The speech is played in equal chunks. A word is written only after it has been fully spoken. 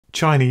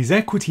Chinese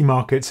equity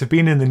markets have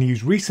been in the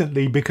news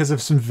recently because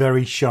of some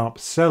very sharp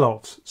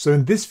sell-offs. So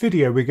in this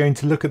video, we're going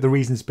to look at the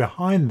reasons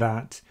behind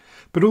that,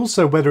 but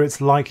also whether it's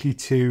likely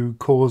to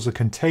cause a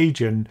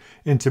contagion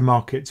into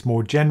markets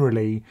more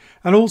generally,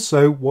 and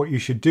also what you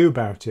should do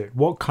about it.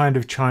 What kind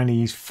of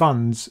Chinese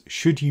funds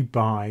should you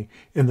buy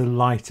in the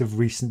light of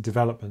recent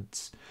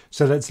developments?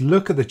 So let's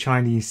look at the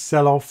Chinese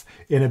sell-off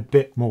in a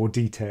bit more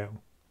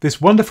detail. This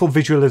wonderful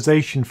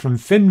visualization from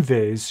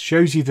FinViz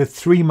shows you the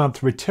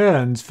 3-month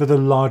returns for the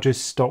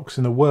largest stocks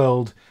in the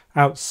world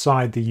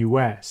outside the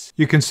US.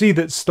 You can see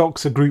that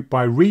stocks are grouped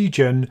by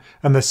region,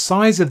 and the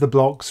size of the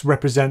blocks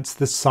represents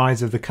the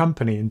size of the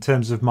company in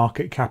terms of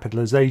market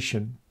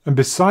capitalization. And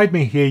beside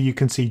me here you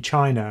can see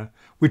China,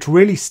 which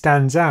really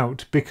stands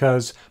out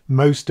because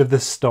most of the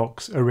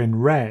stocks are in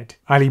red.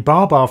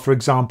 Alibaba, for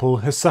example,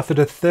 has suffered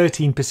a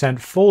 13%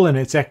 fall in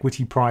its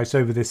equity price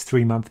over this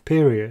 3-month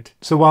period.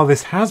 So while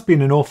this has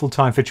been an awful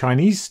time for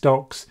Chinese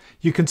stocks,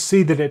 you can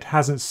see that it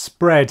hasn't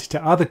spread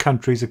to other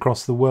countries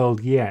across the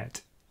world yet.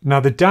 Now,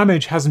 the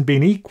damage hasn't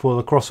been equal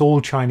across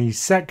all Chinese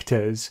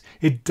sectors.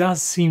 It does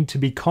seem to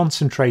be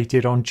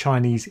concentrated on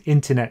Chinese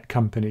internet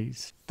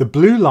companies. The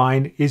blue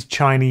line is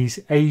Chinese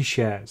A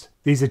shares.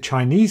 These are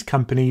Chinese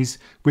companies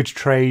which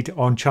trade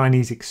on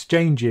Chinese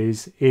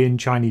exchanges in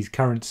Chinese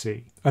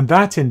currency. And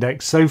that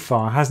index so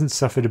far hasn't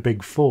suffered a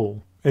big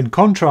fall. In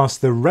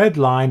contrast, the red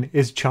line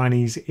is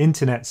Chinese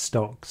internet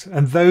stocks,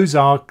 and those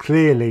are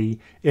clearly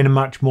in a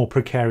much more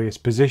precarious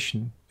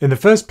position. In the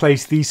first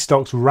place, these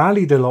stocks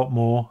rallied a lot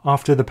more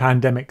after the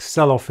pandemic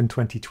sell-off in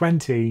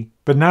 2020,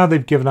 but now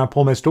they've given up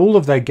almost all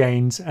of their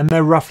gains and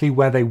they're roughly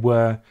where they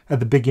were at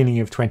the beginning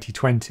of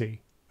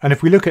 2020. And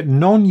if we look at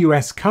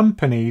non-US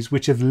companies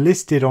which have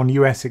listed on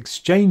US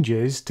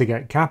exchanges to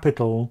get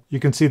capital,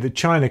 you can see that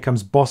China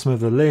comes bottom of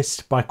the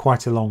list by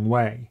quite a long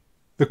way.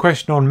 The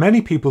question on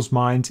many people's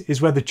minds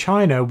is whether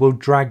China will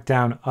drag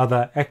down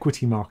other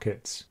equity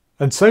markets.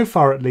 And so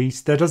far at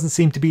least, there doesn't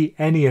seem to be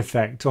any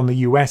effect on the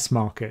US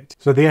market.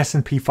 So the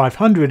S&P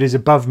 500 is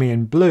above me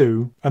in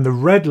blue, and the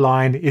red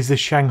line is the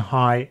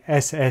Shanghai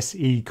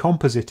SSE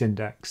Composite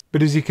Index.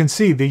 But as you can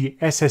see, the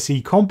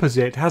SSE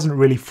Composite hasn't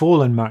really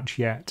fallen much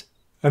yet.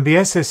 And the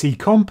SSE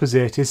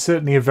Composite is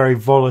certainly a very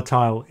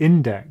volatile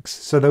index,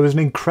 so there was an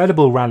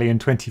incredible rally in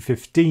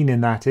 2015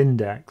 in that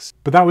index,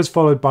 but that was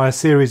followed by a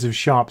series of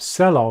sharp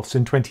sell-offs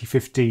in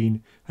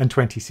 2015 and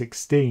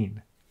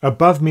 2016.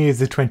 Above me is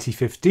the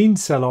 2015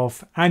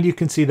 sell-off, and you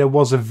can see there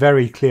was a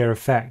very clear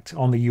effect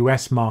on the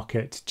US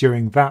market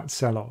during that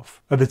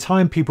sell-off. At the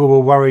time, people were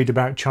worried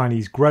about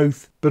Chinese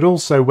growth, but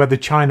also whether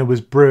China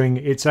was brewing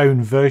its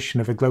own version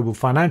of a global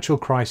financial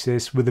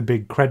crisis with a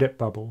big credit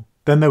bubble.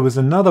 Then there was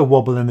another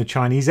wobble in the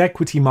Chinese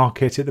equity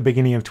market at the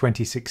beginning of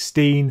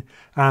 2016,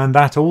 and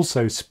that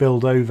also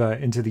spilled over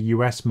into the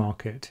US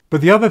market.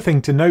 But the other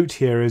thing to note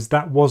here is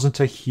that wasn't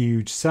a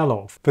huge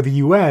sell-off. For the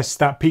US,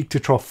 that peak to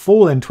trough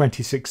fall in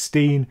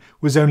 2016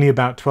 was only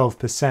about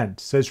 12%,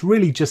 so it's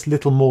really just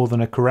little more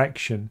than a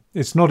correction.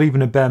 It's not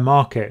even a bear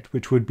market,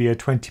 which would be a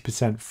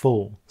 20%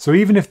 fall. So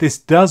even if this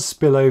does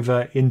spill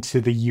over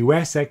into the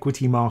US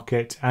equity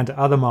market and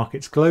other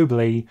markets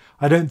globally,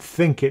 I don't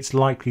think it's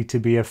likely to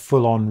be a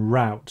full-on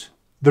rout.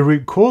 The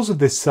root cause of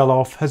this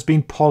sell-off has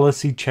been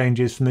policy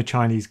changes from the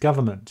Chinese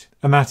government,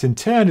 and that in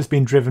turn has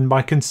been driven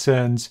by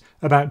concerns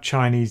about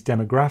Chinese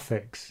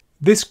demographics.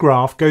 This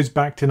graph goes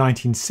back to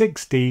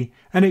 1960,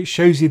 and it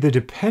shows you the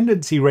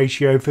dependency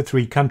ratio for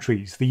 3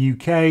 countries, the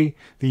UK,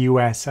 the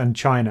US and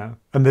China.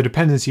 And the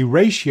dependency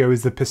ratio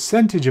is the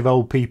percentage of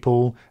old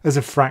people as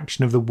a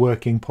fraction of the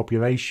working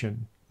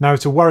population. Now,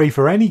 it's a worry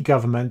for any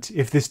government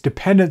if this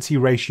dependency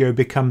ratio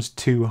becomes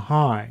too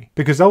high,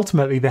 because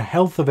ultimately the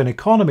health of an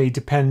economy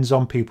depends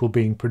on people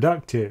being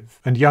productive,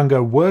 and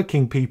younger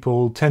working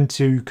people tend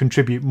to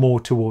contribute more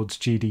towards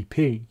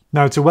GDP.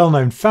 Now, it's a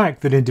well-known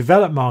fact that in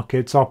developed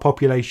markets our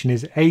population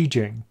is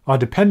aging. Our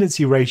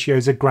dependency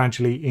ratios are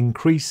gradually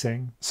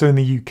increasing. So in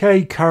the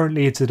UK,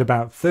 currently it's at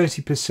about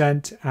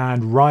 30%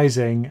 and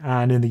rising,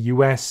 and in the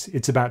US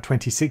it's about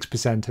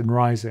 26% and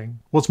rising.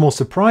 What's more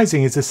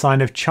surprising is a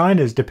sign of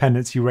China's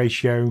dependency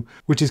ratio,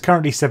 which is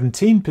currently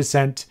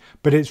 17%,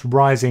 but it's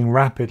rising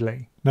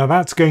rapidly. Now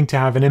that's going to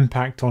have an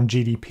impact on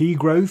GDP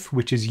growth,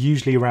 which is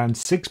usually around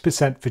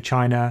 6% for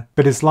China,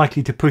 but is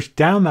likely to push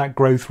down that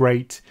growth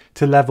rate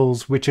to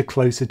levels which are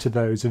closer to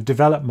those of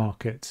developed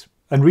markets.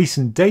 And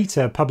recent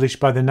data published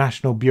by the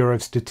National Bureau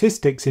of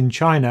Statistics in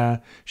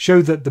China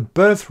show that the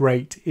birth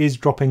rate is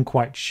dropping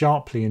quite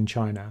sharply in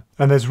China.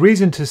 And there's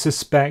reason to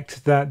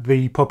suspect that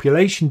the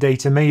population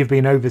data may have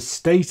been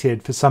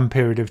overstated for some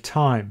period of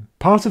time.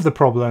 Part of the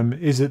problem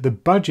is that the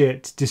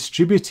budget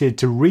distributed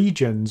to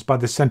regions by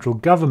the central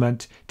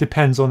government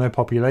depends on their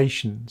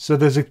population. So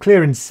there's a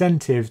clear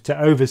incentive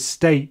to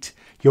overstate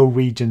your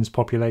region's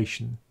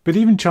population. But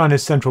even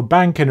China's central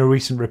bank in a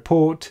recent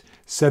report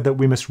said that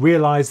we must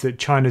realize that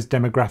China's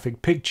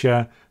demographic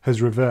picture has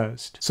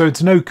reversed. So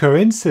it's no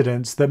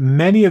coincidence that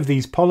many of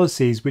these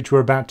policies which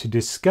we're about to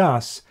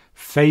discuss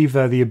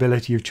favour the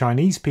ability of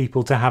Chinese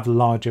people to have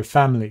larger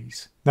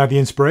families. Now, the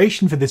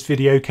inspiration for this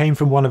video came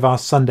from one of our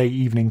Sunday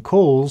evening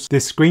calls.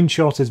 This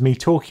screenshot is me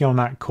talking on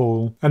that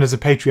call, and as a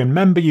Patreon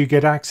member you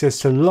get access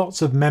to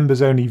lots of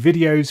members only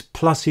videos,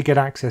 plus you get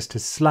access to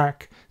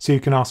Slack, so you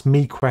can ask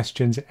me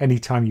questions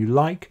anytime you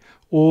like,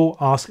 or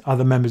ask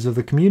other members of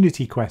the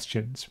community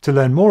questions. To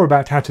learn more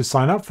about how to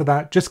sign up for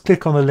that, just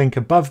click on the link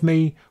above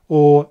me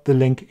or the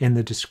link in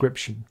the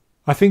description.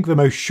 I think the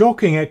most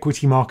shocking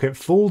equity market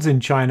falls in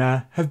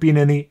China have been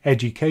in the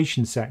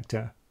education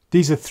sector.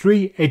 These are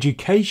 3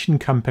 education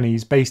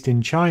companies based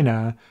in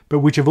China, but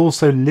which have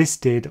also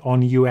listed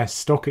on US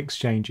stock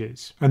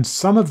exchanges. And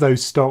some of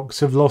those stocks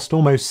have lost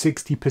almost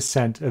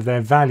 60% of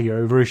their value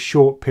over a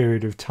short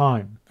period of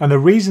time. And the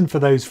reason for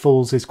those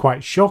falls is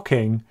quite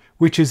shocking,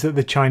 which is that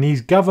the Chinese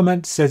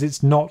government says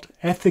it's not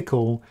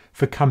ethical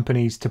for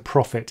companies to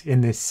profit in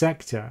this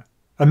sector.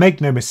 And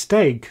make no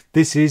mistake,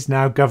 this is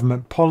now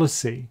government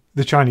policy.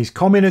 The Chinese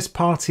Communist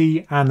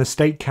Party and the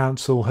State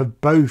Council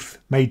have both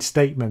made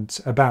statements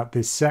about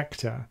this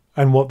sector.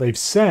 And what they've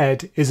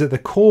said is that the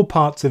core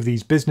parts of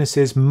these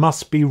businesses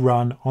must be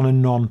run on a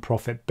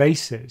non-profit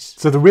basis.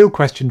 So the real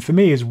question for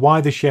me is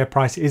why the share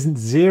price isn't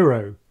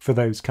zero for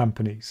those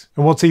companies.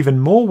 And what's even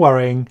more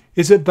worrying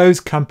is that those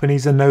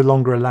companies are no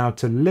longer allowed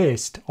to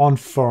list on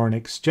foreign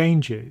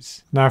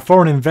exchanges. Now,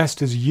 foreign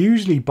investors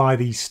usually buy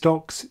these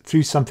stocks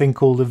through something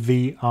called a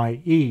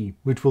VIE,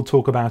 which we'll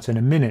talk about in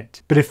a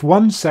minute. But if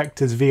one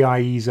sector's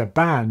VIEs are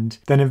banned,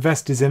 then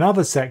investors in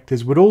other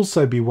sectors would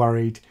also be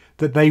worried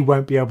that they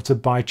won't be able to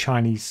buy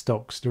Chinese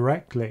stocks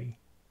directly.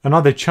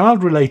 Another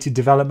child-related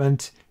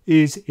development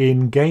is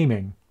in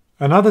gaming.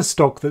 Another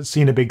stock that's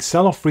seen a big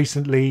sell-off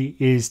recently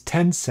is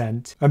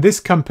Tencent, and this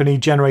company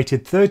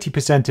generated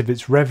 30% of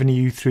its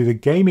revenue through the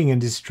gaming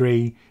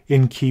industry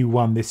in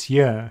Q1 this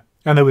year.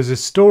 And there was a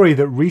story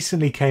that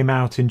recently came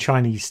out in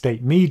Chinese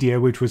state media,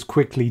 which was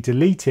quickly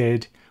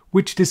deleted,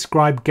 which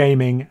described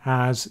gaming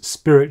as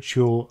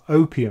spiritual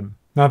opium.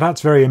 Now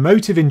that's very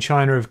emotive in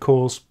China, of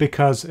course,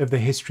 because of the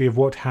history of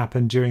what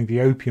happened during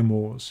the Opium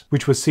Wars,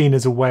 which was seen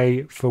as a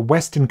way for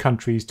Western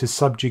countries to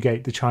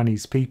subjugate the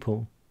Chinese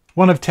people.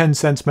 One of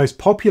Tencent's most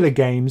popular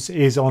games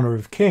is Honor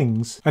of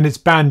Kings, and it's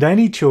banned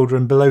any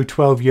children below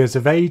 12 years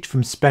of age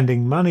from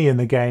spending money in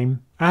the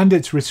game, and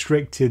it's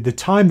restricted the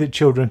time that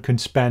children can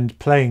spend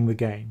playing the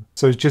game.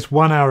 So it's just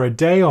 1 hour a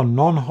day on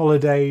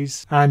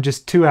non-holidays and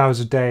just 2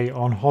 hours a day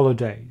on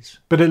holidays.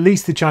 But at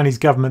least the Chinese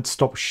government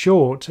stopped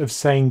short of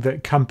saying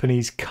that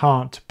companies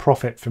can't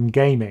profit from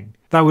gaming.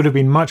 That would have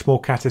been much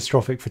more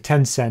catastrophic for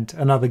Tencent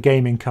and other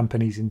gaming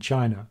companies in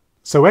China.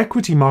 So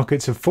equity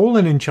markets have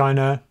fallen in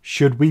China.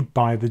 Should we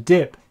buy the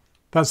dip?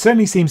 That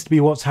certainly seems to be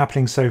what's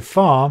happening so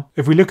far.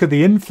 If we look at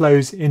the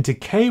inflows into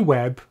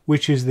KWEB,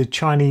 which is the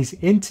Chinese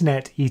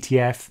internet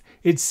ETF,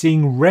 it's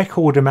seeing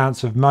record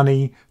amounts of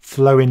money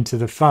flow into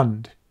the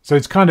fund. So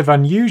it's kind of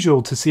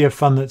unusual to see a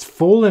fund that's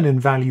fallen in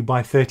value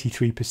by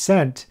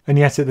 33%, and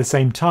yet at the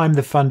same time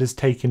the fund has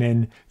taken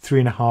in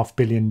 $3.5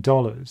 billion.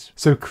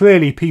 So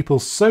clearly people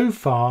so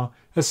far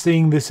are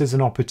seeing this as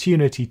an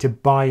opportunity to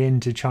buy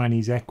into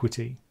Chinese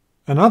equity.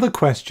 Another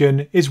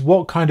question is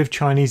what kind of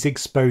Chinese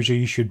exposure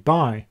you should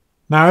buy.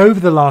 Now, over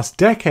the last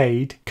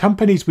decade,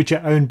 companies which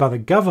are owned by the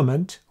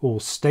government,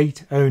 or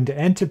state-owned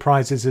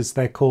enterprises as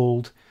they're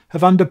called,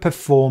 have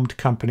underperformed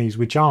companies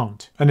which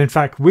aren't. And in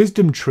fact,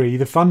 WisdomTree,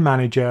 the fund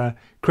manager,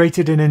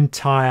 created an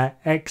entire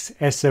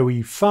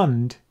XSOE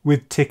fund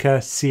with ticker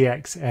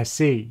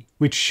CXSE,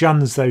 which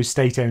shuns those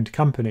state-owned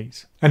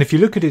companies. And if you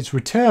look at its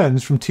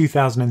returns from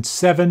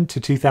 2007 to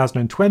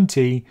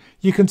 2020,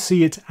 you can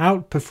see it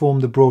outperformed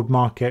the broad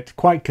market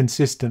quite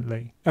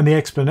consistently. And the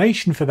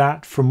explanation for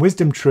that from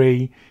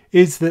WisdomTree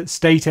is that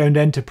state-owned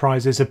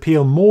enterprises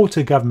appeal more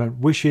to government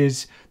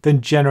wishes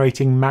than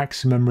generating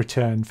maximum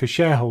return for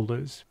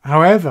shareholders.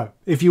 However,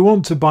 if you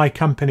want to buy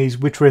companies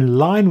which are in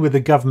line with the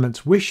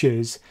government's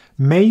wishes,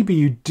 maybe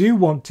you do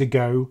want to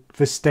go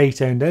for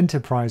state-owned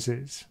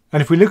enterprises.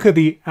 And if we look at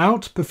the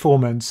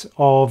outperformance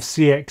of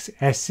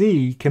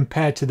CXSE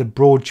compared to the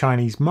broad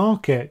Chinese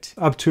market,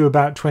 up to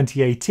about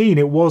 2018,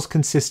 it was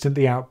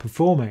consistently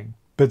outperforming.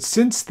 But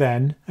since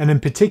then, and in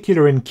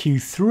particular in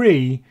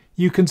Q3,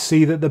 you can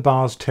see that the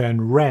bars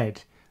turn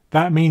red.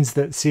 That means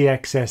that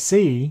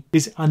CXSE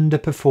is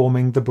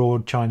underperforming the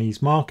broad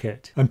Chinese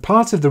market. And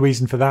part of the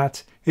reason for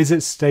that is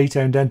that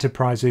state-owned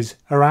enterprises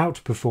are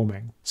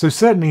outperforming. So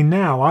certainly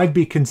now I'd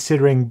be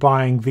considering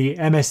buying the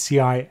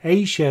MSCI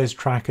A-shares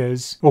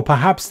trackers, or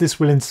perhaps this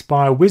will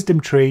inspire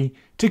WisdomTree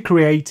to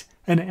create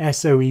an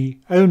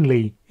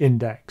SOE-only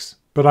index.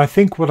 But I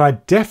think what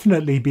I'd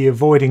definitely be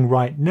avoiding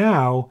right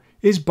now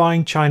is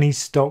buying Chinese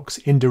stocks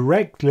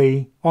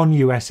indirectly on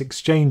US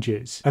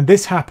exchanges. And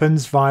this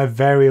happens via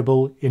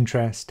variable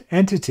interest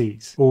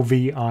entities, or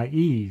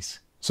VIEs.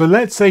 So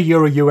let's say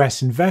you're a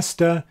US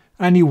investor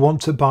and you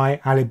want to buy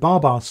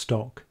Alibaba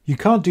stock. You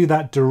can't do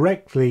that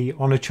directly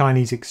on a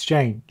Chinese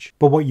exchange,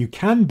 but what you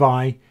can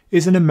buy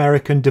is an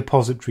American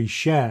depository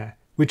share,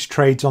 which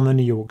trades on the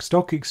New York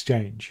Stock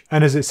Exchange.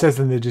 And as it says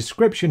in the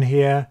description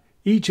here,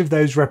 Each of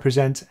those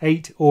represents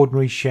 8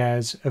 ordinary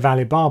shares of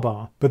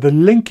Alibaba, but the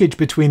linkage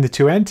between the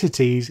two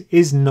entities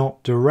is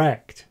not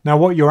direct. Now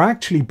what you're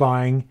actually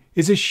buying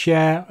is a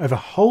share of a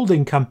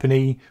holding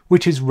company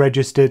which is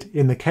registered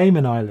in the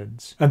Cayman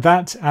Islands, and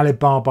that's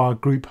Alibaba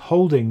Group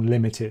Holding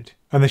Limited.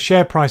 And the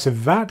share price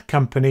of that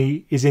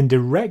company is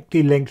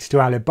indirectly linked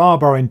to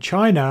Alibaba in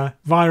China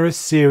via a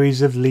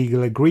series of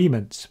legal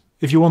agreements.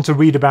 If you want to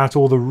read about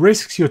all the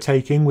risks you're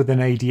taking with an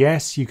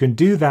ADS, you can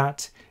do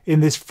that in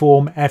this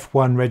Form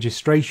F1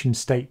 registration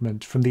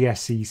statement from the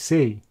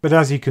SEC. But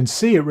as you can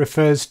see, it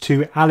refers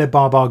to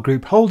Alibaba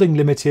Group Holding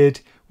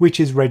Limited, which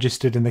is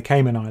registered in the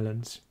Cayman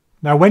Islands.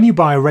 Now, when you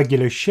buy a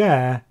regular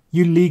share,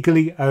 you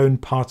legally own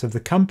part of the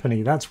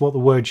company. That's what the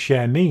word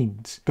share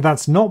means. But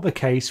that's not the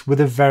case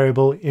with a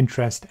variable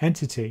interest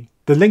entity.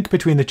 The link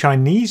between the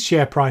Chinese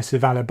share price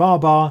of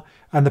Alibaba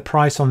and the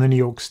price on the New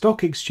York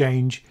Stock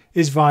Exchange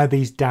is via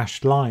these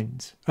dashed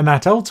lines. And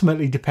that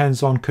ultimately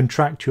depends on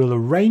contractual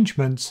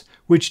arrangements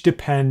which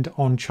depend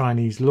on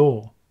Chinese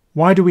law.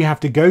 Why do we have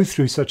to go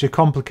through such a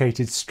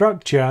complicated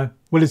structure?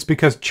 Well, it's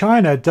because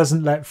China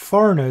doesn't let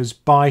foreigners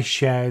buy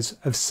shares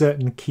of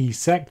certain key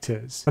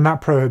sectors, and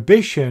that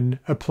prohibition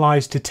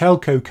applies to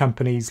telco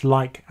companies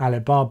like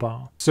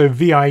Alibaba. So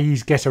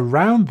VIEs get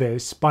around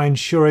this by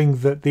ensuring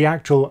that the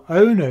actual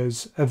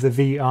owners of the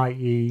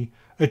VIE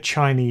are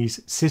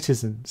Chinese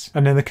citizens.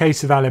 And in the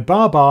case of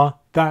Alibaba,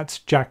 that's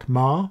Jack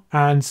Ma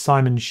and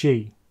Simon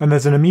Shi. And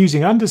there's an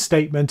amusing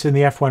understatement in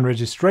the F1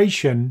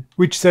 registration,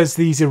 which says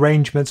these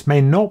arrangements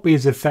may not be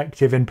as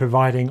effective in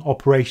providing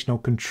operational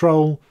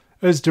control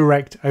as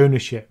direct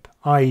ownership,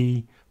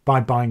 i.e.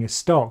 by buying a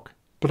stock.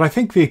 But I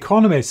think The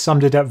Economist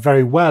summed it up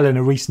very well in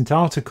a recent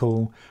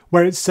article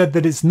where it said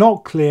that it's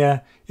not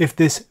clear if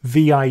this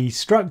VIE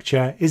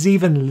structure is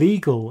even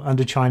legal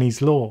under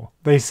Chinese law.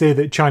 They say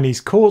that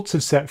Chinese courts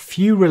have set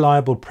few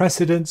reliable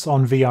precedents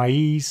on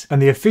VIEs,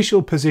 and the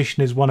official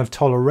position is one of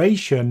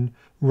toleration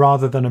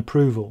rather than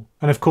approval.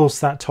 And of course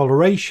that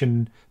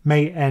toleration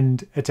may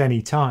end at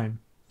any time.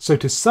 So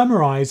to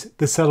summarize,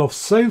 the sell-off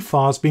so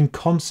far has been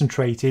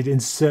concentrated in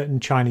certain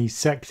Chinese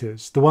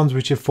sectors, the ones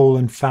which have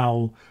fallen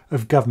foul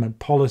of government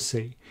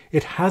policy.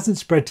 It hasn't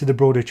spread to the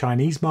broader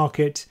Chinese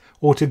market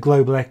or to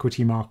global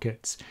equity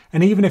markets.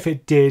 And even if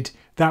it did,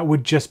 that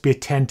would just be a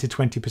 10 to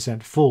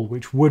 20% fall,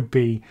 which would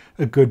be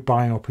a good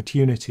buying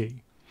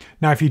opportunity.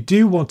 Now, if you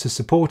do want to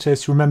support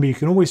us, remember you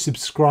can always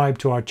subscribe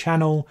to our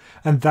channel,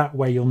 and that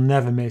way you'll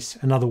never miss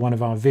another one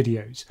of our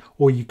videos,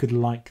 or you could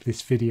like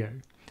this video.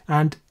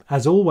 And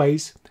as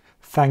always,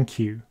 thank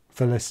you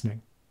for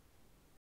listening.